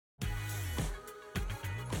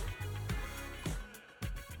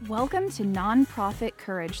Welcome to Nonprofit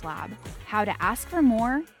Courage Lab, how to ask for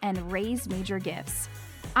more and raise major gifts.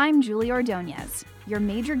 I'm Julie Ordonez, your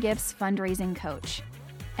major gifts fundraising coach,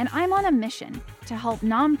 and I'm on a mission to help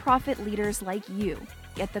nonprofit leaders like you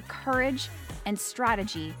get the courage and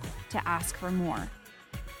strategy to ask for more.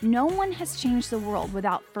 No one has changed the world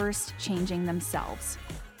without first changing themselves.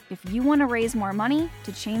 If you want to raise more money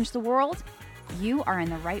to change the world, you are in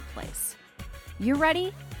the right place. You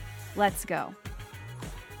ready? Let's go.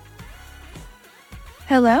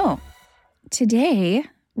 Hello. Today,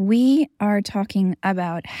 we are talking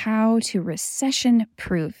about how to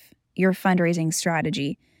recession-proof your fundraising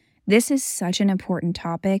strategy. This is such an important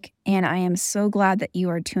topic, and I am so glad that you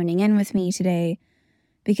are tuning in with me today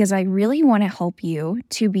because I really want to help you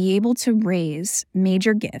to be able to raise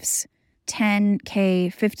major gifts,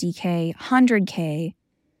 $10K, $50K, $100K,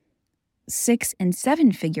 6- and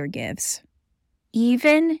 7-figure gifts,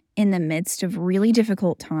 even in the midst of really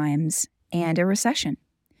difficult times and a recession.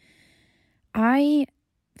 I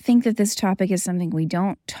think that this topic is something we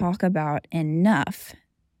don't talk about enough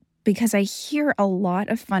because I hear a lot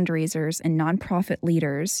of fundraisers and nonprofit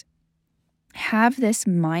leaders have this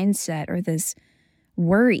mindset or this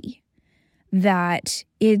worry that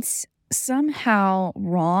it's somehow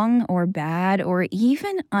wrong or bad or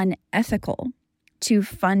even unethical to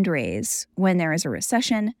fundraise when there is a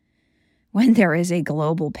recession, when there is a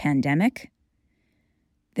global pandemic.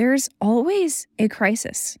 There's always a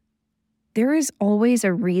crisis. There is always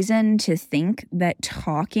a reason to think that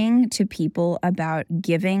talking to people about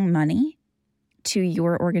giving money to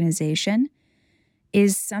your organization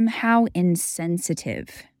is somehow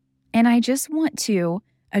insensitive. And I just want to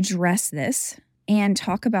address this and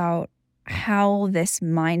talk about how this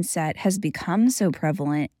mindset has become so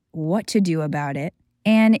prevalent, what to do about it,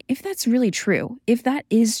 and if that's really true, if that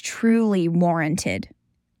is truly warranted.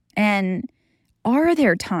 And are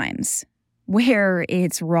there times where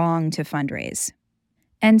it's wrong to fundraise?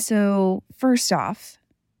 And so, first off,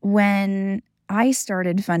 when I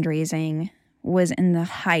started fundraising was in the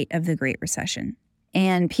height of the Great Recession,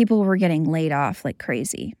 and people were getting laid off like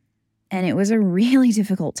crazy. And it was a really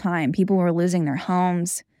difficult time. People were losing their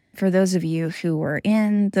homes. For those of you who were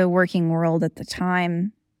in the working world at the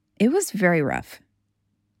time, it was very rough.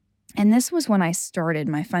 And this was when I started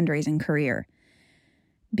my fundraising career,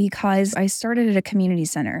 because I started at a community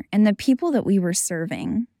center, and the people that we were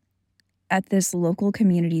serving at this local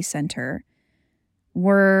community center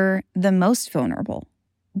were the most vulnerable.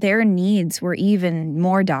 Their needs were even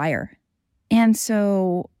more dire. And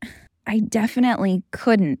so I definitely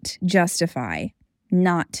couldn't justify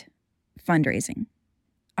not fundraising.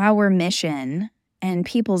 Our mission and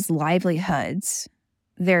people's livelihoods,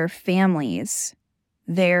 their families,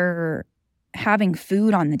 their having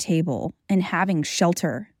food on the table and having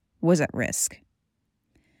shelter was at risk.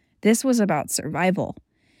 This was about survival.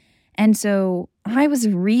 And so I was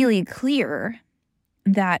really clear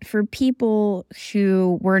that for people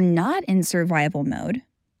who were not in survival mode,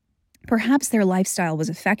 perhaps their lifestyle was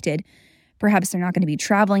affected. Perhaps they're not going to be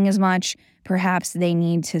traveling as much. Perhaps they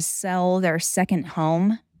need to sell their second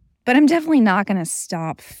home. But I'm definitely not going to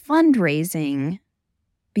stop fundraising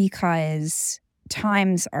because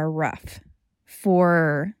times are rough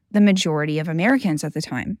for the majority of Americans at the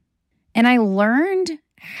time. And I learned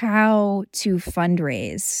how to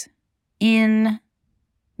fundraise in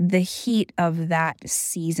the heat of that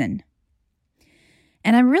season.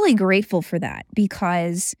 And I'm really grateful for that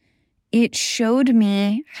because it showed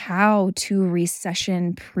me how to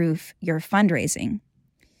recession-proof your fundraising.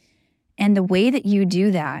 And the way that you do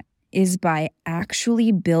that is by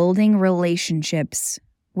actually building relationships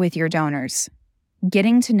with your donors,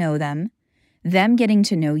 getting to know them getting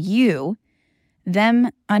to know you, them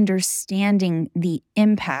understanding the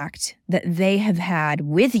impact that they have had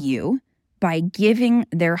with you by giving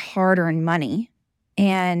their hard-earned money,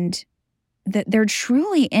 and that they're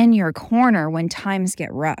truly in your corner when times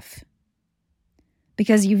get rough.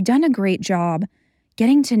 Because you've done a great job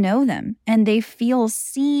getting to know them, and they feel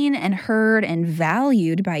seen and heard and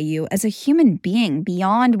valued by you as a human being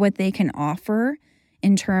beyond what they can offer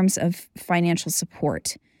in terms of financial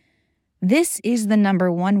support. This is the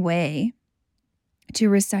number one way to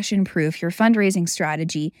recession-proof your fundraising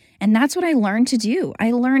strategy, and that's what I learned to do.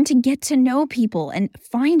 I learned to get to know people and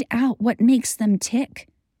find out what makes them tick.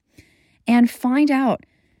 And find out,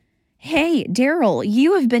 hey, Daryl,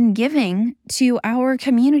 you have been giving to our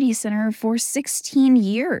community center for 16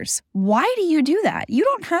 years. Why do you do that? You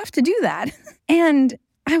don't have to do that. And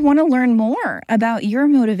I want to learn more about your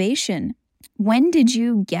motivation. When did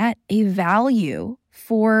you get a value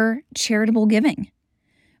for charitable giving?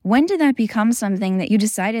 When did that become something that you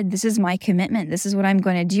decided, this is my commitment, this is what I'm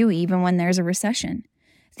going to do even when there's a recession?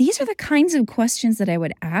 These are the kinds of questions that I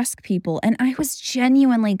would ask people, and I was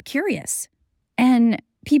genuinely curious. And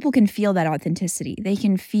people can feel that authenticity. They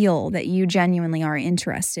can feel that you genuinely are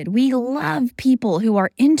interested. We love people who are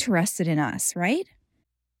interested in us, right?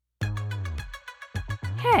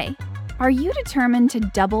 Hey, are you determined to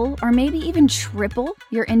double or maybe even triple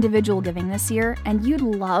your individual giving this year and you'd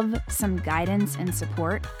love some guidance and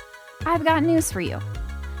support? I've got news for you.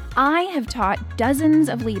 I have taught dozens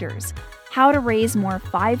of leaders how to raise more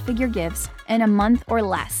 5-figure gifts in a month or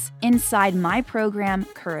less inside my program,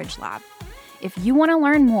 Courage Lab. If you want to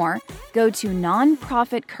learn more, go to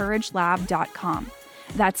nonprofitcouragelab.com.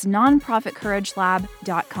 That's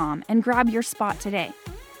nonprofitcouragelab.com and grab your spot today.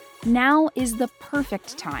 Now is the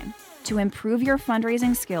perfect time to improve your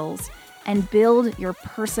fundraising skills and build your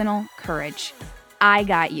personal courage. I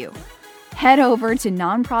got you. Head over to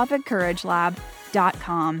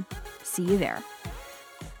nonprofitcouragelab.com. See you there.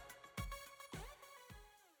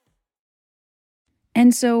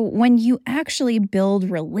 And so when you actually build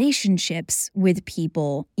relationships with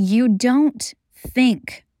people, you don't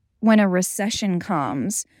think when a recession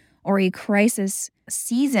comes or a crisis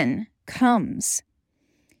season comes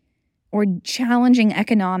or challenging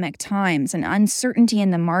economic times and uncertainty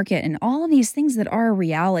in the market and all of these things that are a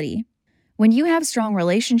reality. When you have strong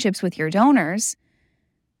relationships with your donors,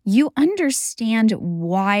 you understand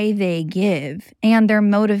why they give and their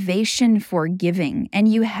motivation for giving,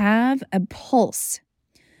 and you have a pulse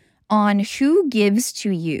on who gives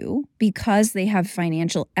to you because they have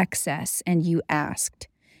financial excess and you asked,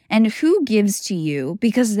 and who gives to you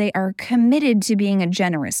because they are committed to being a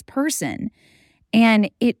generous person,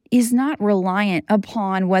 and it is not reliant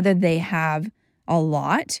upon whether they have a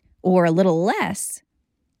lot or a little less.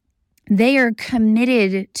 They are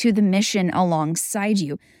committed to the mission alongside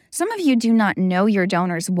you. Some of you do not know your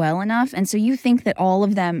donors well enough, and so you think that all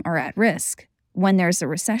of them are at risk when there's a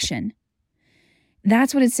recession.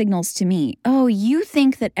 That's what it signals to me. Oh, you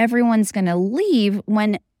think that everyone's going to leave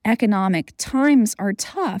when economic times are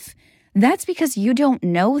tough. That's because you don't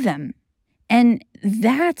know them. And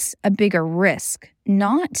that's a bigger risk,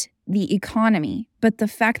 not the economy, but the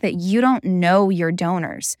fact that you don't know your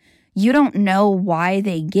donors. You don't know why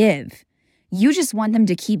they give. You just want them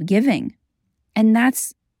to keep giving. And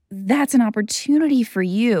that's an opportunity for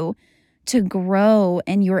you to grow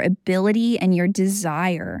in your ability and your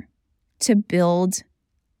desire to build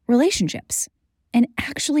relationships and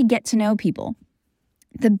actually get to know people.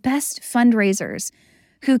 The best fundraisers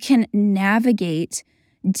who can navigate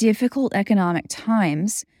difficult economic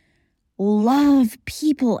times love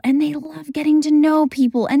people, and they love getting to know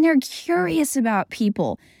people, and they're curious about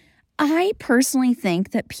people. I personally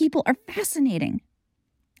think that people are fascinating.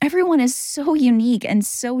 Everyone is so unique and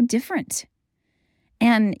so different.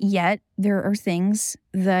 And yet there are things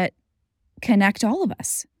that connect all of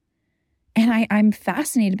us. And I'm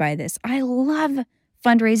fascinated by this. I love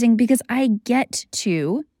fundraising because I get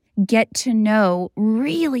to know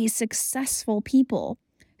really successful people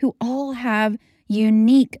who all have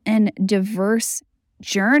unique and diverse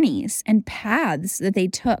journeys and paths that they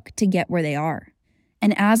took to get where they are.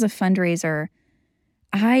 And as a fundraiser,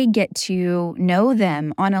 I get to know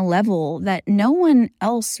them on a level that no one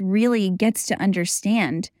else really gets to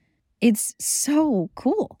understand. It's so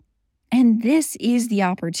cool. And this is the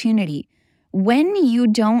opportunity. When you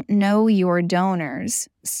don't know your donors,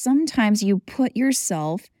 sometimes you put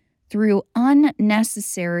yourself through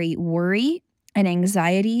unnecessary worry and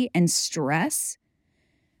anxiety and stress.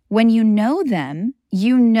 When you know them,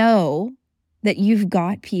 you know that you've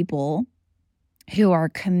got people who are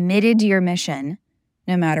committed to your mission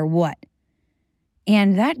no matter what.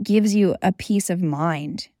 And that gives you a peace of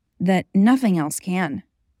mind that nothing else can.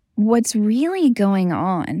 What's really going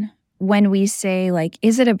on when we say, like,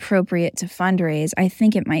 is it appropriate to fundraise? I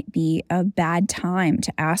think it might be a bad time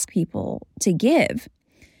to ask people to give,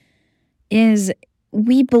 is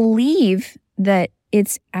we believe that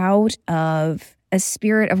it's out of a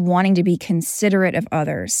spirit of wanting to be considerate of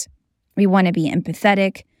others. We want to be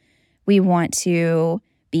empathetic. We want to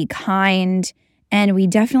be kind. And we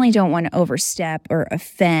definitely don't want to overstep or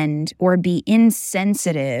offend or be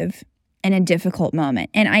insensitive in a difficult moment.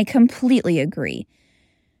 And I completely agree.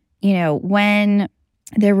 You know, when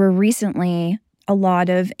there were recently a lot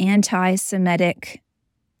of anti-Semitic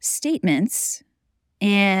statements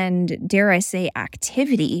and, dare I say,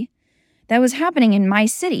 activity that was happening in my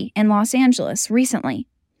city in Los Angeles recently.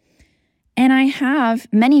 And I have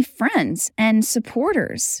many friends and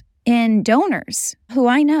supporters and donors who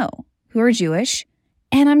I know who are Jewish,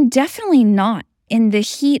 and I'm definitely not in the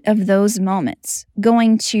heat of those moments,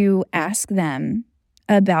 going to ask them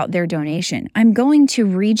about their donation. I'm going to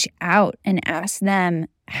reach out and ask them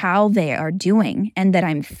how they are doing and that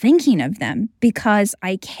I'm thinking of them because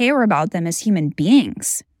I care about them as human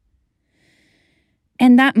beings.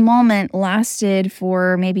 And that moment lasted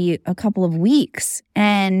for maybe a couple of weeks.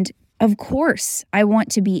 And of course, I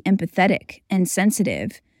want to be empathetic and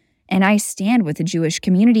sensitive. And I stand with the Jewish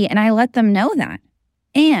community and I let them know that.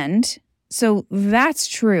 And so that's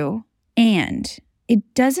true. And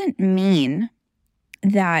it doesn't mean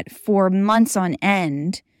that for months on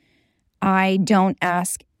end, I don't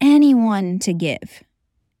ask anyone to give.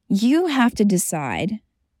 You have to decide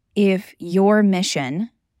if your mission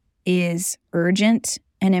is urgent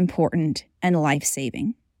and important and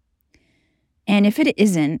life-saving. And if it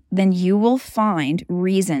isn't, then you will find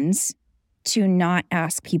reasons to not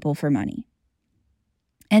ask people for money.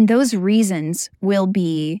 And those reasons will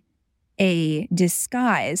be a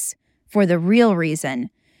disguise for the real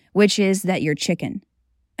reason, which is that you're chicken.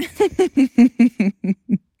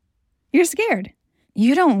 You're scared.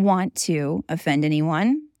 You don't want to offend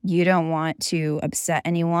anyone. You don't want to upset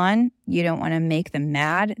anyone. You don't want to make them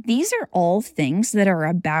mad. These are all things that are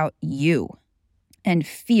about you and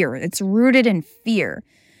fear. It's rooted in fear.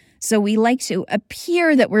 So we like to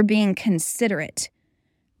appear that we're being considerate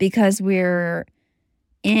because we're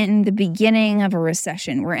in the beginning of a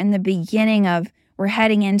recession. We're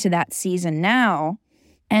heading into that season now.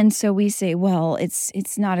 And so we say, well,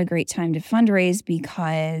 it's not a great time to fundraise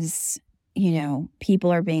because, people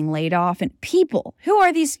are being laid off. And people, who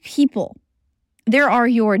are these people? There are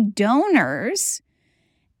your donors,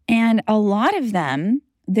 and a lot of them,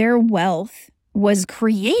 their wealth was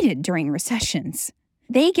created during recessions.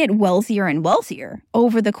 They get wealthier and wealthier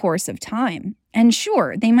over the course of time. And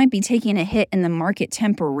sure, they might be taking a hit in the market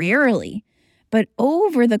temporarily, but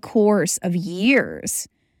over the course of years,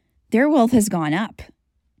 their wealth has gone up.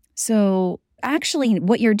 So actually,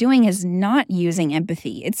 what you're doing is not using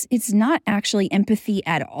empathy. It's not actually empathy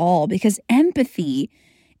at all, because empathy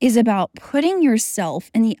is about putting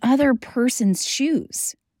yourself in the other person's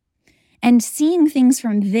shoes and seeing things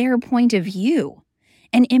from their point of view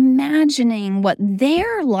and imagining what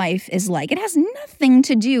their life is like. It has nothing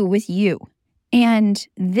to do with you. And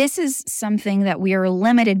this is something that we are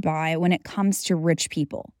limited by when it comes to rich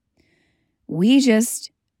people. We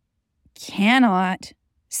just cannot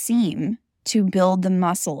seem to build the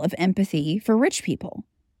muscle of empathy for rich people.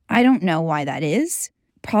 I don't know why that is.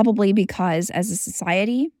 Probably because as a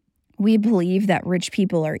society, we believe that rich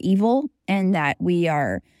people are evil and that we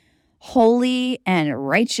are holy and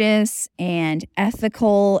righteous and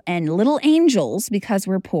ethical and little angels because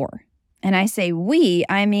we're poor. And I say we,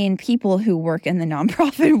 I mean people who work in the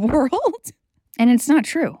nonprofit world. And it's not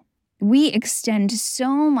true. We extend so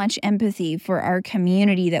much empathy for our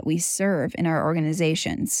community that we serve in our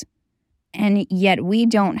organizations. And yet we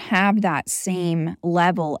don't have that same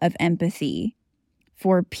level of empathy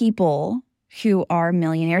for people who are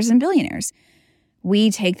millionaires and billionaires. We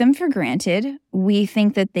take them for granted. We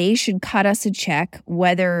think that they should cut us a check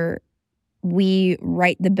whether we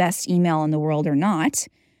write the best email in the world or not.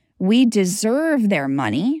 We deserve their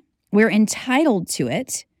money. We're entitled to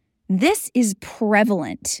it. This is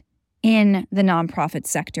prevalent in the nonprofit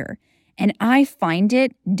sector, and I find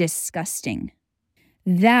it disgusting.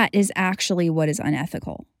 That is actually what is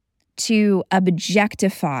unethical, to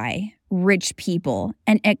objectify rich people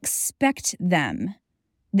and expect them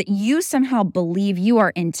that you somehow believe you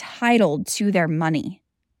are entitled to their money.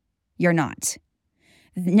 You're not.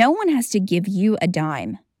 No one has to give you a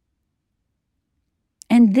dime.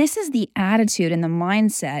 And this is the attitude and the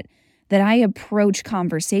mindset that I approach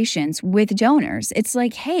conversations with donors. It's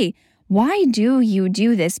like, hey, why do you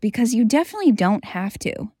do this? Because you definitely don't have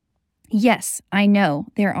to. Yes, I know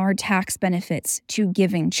there are tax benefits to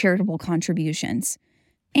giving charitable contributions,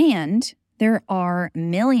 and there are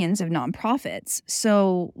millions of nonprofits.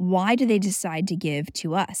 So why do they decide to give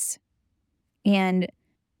to us? And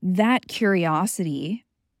that curiosity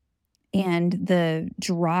and the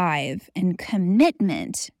drive and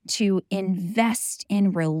commitment to invest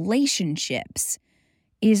in relationships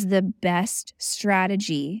is the best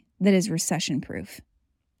strategy that is recession-proof.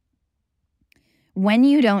 When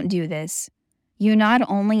you don't do this, you not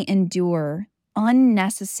only endure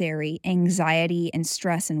unnecessary anxiety and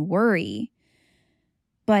stress and worry,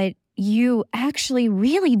 but you actually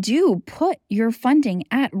really do put your funding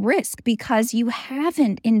at risk because you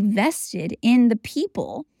haven't invested in the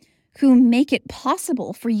people who make it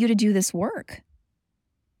possible for you to do this work.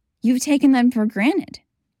 You've taken them for granted.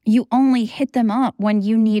 You only hit them up when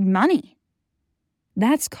you need money.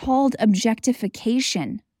 That's called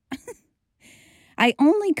objectification. I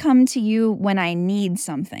only come to you when I need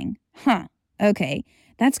something. Huh, okay.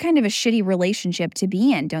 That's kind of a shitty relationship to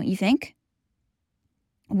be in, don't you think?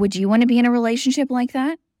 Would you want to be in a relationship like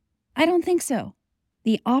that? I don't think so.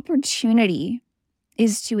 The opportunity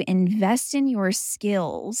is to invest in your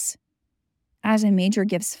skills as a major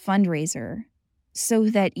gifts fundraiser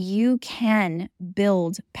so that you can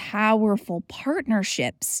build powerful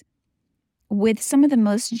partnerships with some of the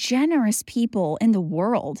most generous people in the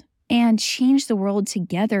world and change the world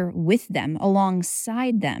together with them,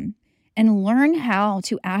 alongside them, and learn how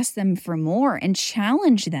to ask them for more and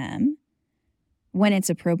challenge them when it's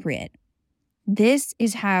appropriate. This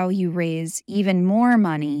is how you raise even more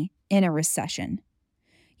money in a recession.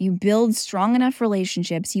 You build strong enough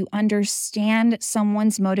relationships. You understand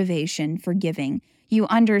someone's motivation for giving. You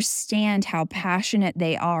understand how passionate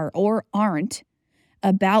they are or aren't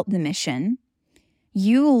about the mission.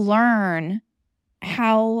 You learn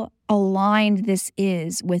how aligned this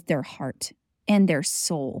is with their heart and their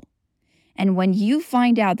soul. And when you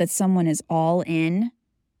find out that someone is all in,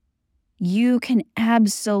 you can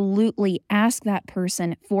absolutely ask that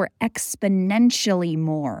person for exponentially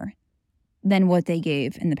more than what they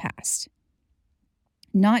gave in the past.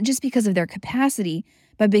 Not just because of their capacity,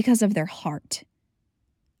 but because of their heart.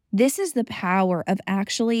 This is the power of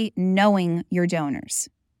actually knowing your donors.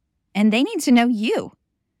 And they need to know you.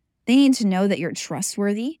 They need to know that you're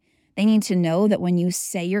trustworthy. They need to know that when you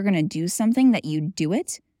say you're going to do something, that you do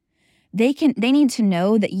it. They need to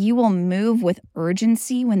know that you will move with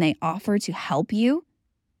urgency when they offer to help you.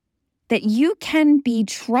 That you can be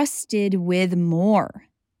trusted with more.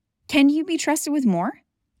 Can you be trusted with more?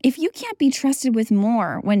 If you can't be trusted with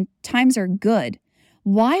more when times are good,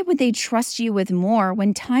 why would they trust you with more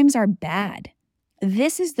when times are bad?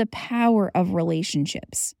 This is the power of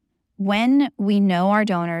relationships. When we know our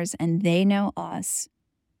donors and they know us,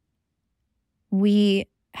 we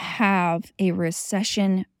have a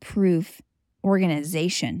recession-proof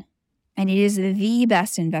organization, and it is the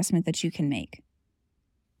best investment that you can make.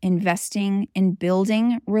 Investing in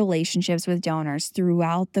building relationships with donors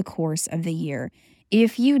throughout the course of the year.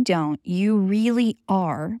 If you don't, you really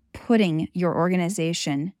are putting your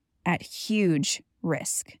organization at huge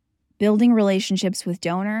risk. Building relationships with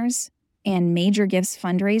donors and major gifts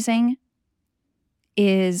fundraising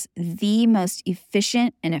is the most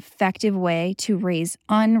efficient and effective way to raise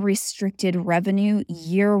unrestricted revenue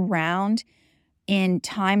year-round in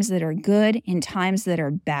times that are good, in times that are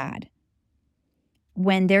bad.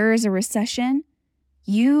 When there is a recession,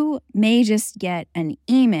 you may just get an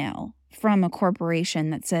email from a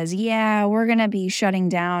corporation that says, yeah, we're going to be shutting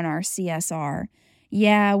down our CSR.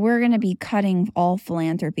 Yeah, we're going to be cutting all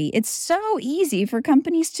philanthropy. It's so easy for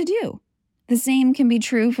companies to do. The same can be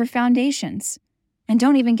true for foundations. And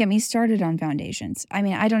don't even get me started on foundations. I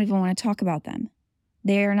mean, I don't even want to talk about them.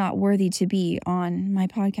 They are not worthy to be on my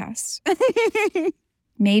podcast.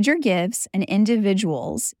 Major gifts and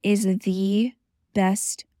individuals is the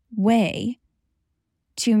best way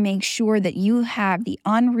to make sure that you have the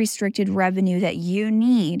unrestricted revenue that you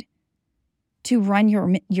need to run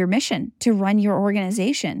your mission, to run your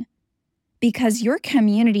organization, because your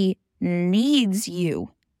community needs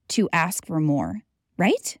you to ask for more,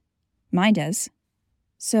 right? Mine does.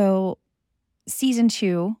 So season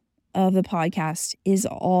 2 of the podcast is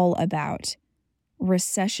all about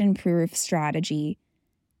recession-proof strategy,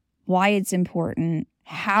 why it's important,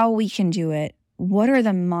 how we can do it, what are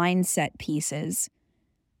the mindset pieces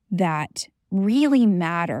that really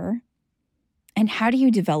matter, and how do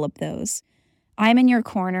you develop those? I'm in your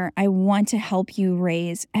corner. I want to help you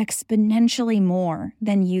raise exponentially more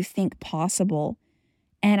than you think possible.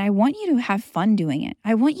 And I want you to have fun doing it.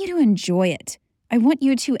 I want you to enjoy it. I want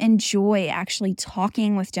you to enjoy actually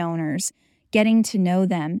talking with donors, getting to know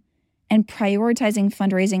them, and prioritizing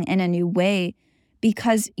fundraising in a new way,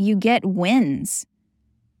 because you get wins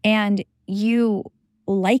and you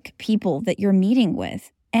like people that you're meeting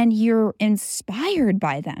with and you're inspired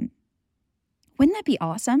by them. Wouldn't that be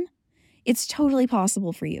awesome? It's totally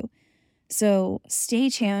possible for you. So stay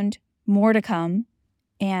tuned, more to come,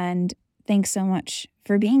 and thanks so much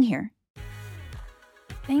for being here.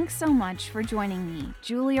 Thanks so much for joining me,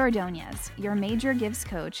 Julie Ordonez, your major gifts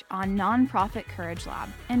coach on Nonprofit Courage Lab,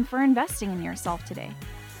 and for investing in yourself today.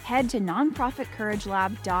 Head to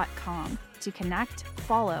nonprofitcouragelab.com to connect,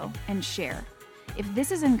 follow, and share. If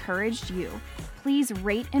this has encouraged you, please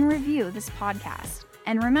rate and review this podcast.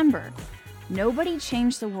 And remember, nobody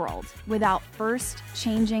changed the world without first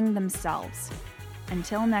changing themselves.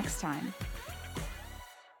 Until next time.